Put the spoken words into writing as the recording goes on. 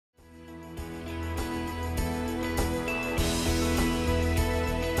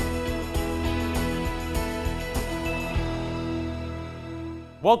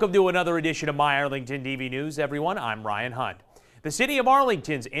Welcome to another edition of MyArlingtonTV News, everyone. I'm Ryan Hunt. The City of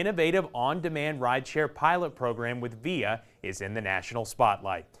Arlington's innovative on-demand rideshare pilot program with VIA is in the national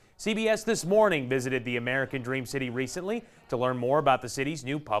spotlight. CBS This Morning visited the American Dream City recently to learn more about the city's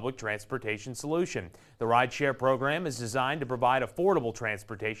new public transportation solution. The rideshare program is designed to provide affordable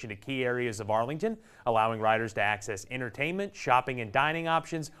transportation to key areas of Arlington, allowing riders to access entertainment, shopping and dining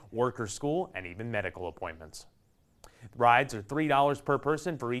options, work or school, and even medical appointments. Rides are $3 per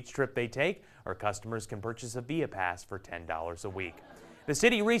person for each trip they take, or customers can purchase a VIA Pass for $10 a week. The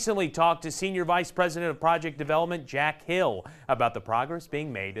city recently talked to Senior Vice President of Project Development Jack Hill about the progress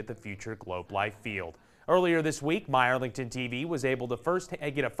being made at the future Globe Life Field. Earlier this week, MyArlingtonTV was able to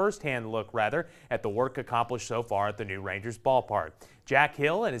get a first-hand look at the work accomplished so far at the new Rangers ballpark. Jack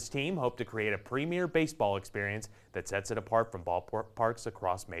Hill and his team hope to create a premier baseball experience that sets it apart from ballparks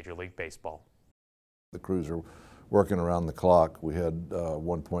across Major League Baseball. The crews are working around the clock. We had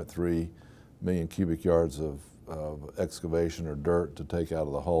 1.3 million cubic yards of excavation or dirt to take out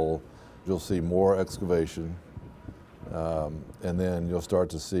of the hole. You'll see more excavation, and then you'll start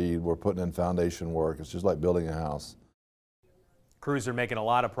to see we're putting in foundation work. It's just like building a house. Crews are making a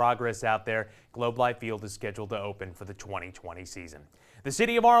lot of progress out there. Globe Life Field is scheduled to open for the 2020 season. The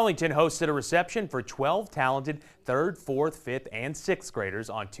City of Arlington hosted a reception for 12 talented 3rd, 4th, 5th, and 6th graders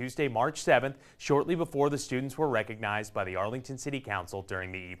on Tuesday, March 7th, shortly before the students were recognized by the Arlington City Council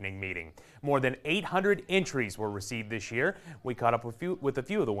during the evening meeting. More than 800 entries were received this year. We caught up with a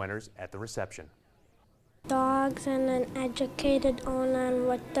few of the winners at the reception. Dogs and an educated owner and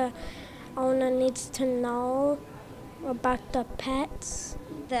what the owner needs to know about the pets.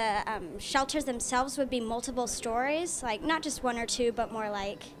 The shelters themselves would be multiple stories, like not just 1 or 2, but more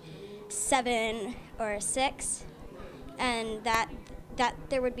like 7 or 6. And that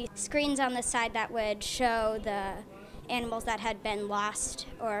there would be screens on the side that would show the animals that had been lost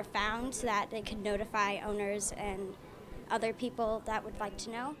or found so that they could notify owners and other people that would like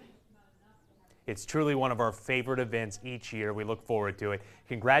to know. It's truly one of our favorite events each year. We look forward to it.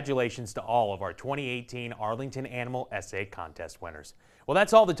 Congratulations to all of our 2018 Arlington Animal Essay Contest winners. Well,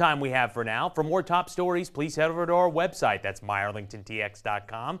 that's all the time we have for now. For more top stories, please head over to our website. That's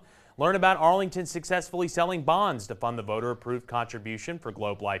myarlingtontx.com. Learn about Arlington successfully selling bonds to fund the voter-approved contribution for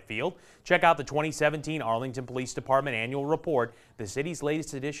Globe Life Field. Check out the 2017 Arlington Police Department Annual Report, the city's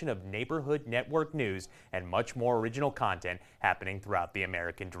latest edition of Neighborhood Network News, and much more original content happening throughout the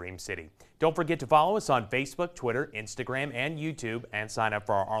American Dream City. Don't forget to follow us on Facebook, Twitter, Instagram, and YouTube, and sign up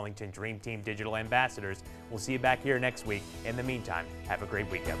for our Arlington Dream Team Digital Ambassadors. We'll see you back here next week. In the meantime, have a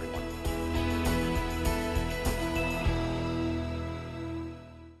great week, everyone.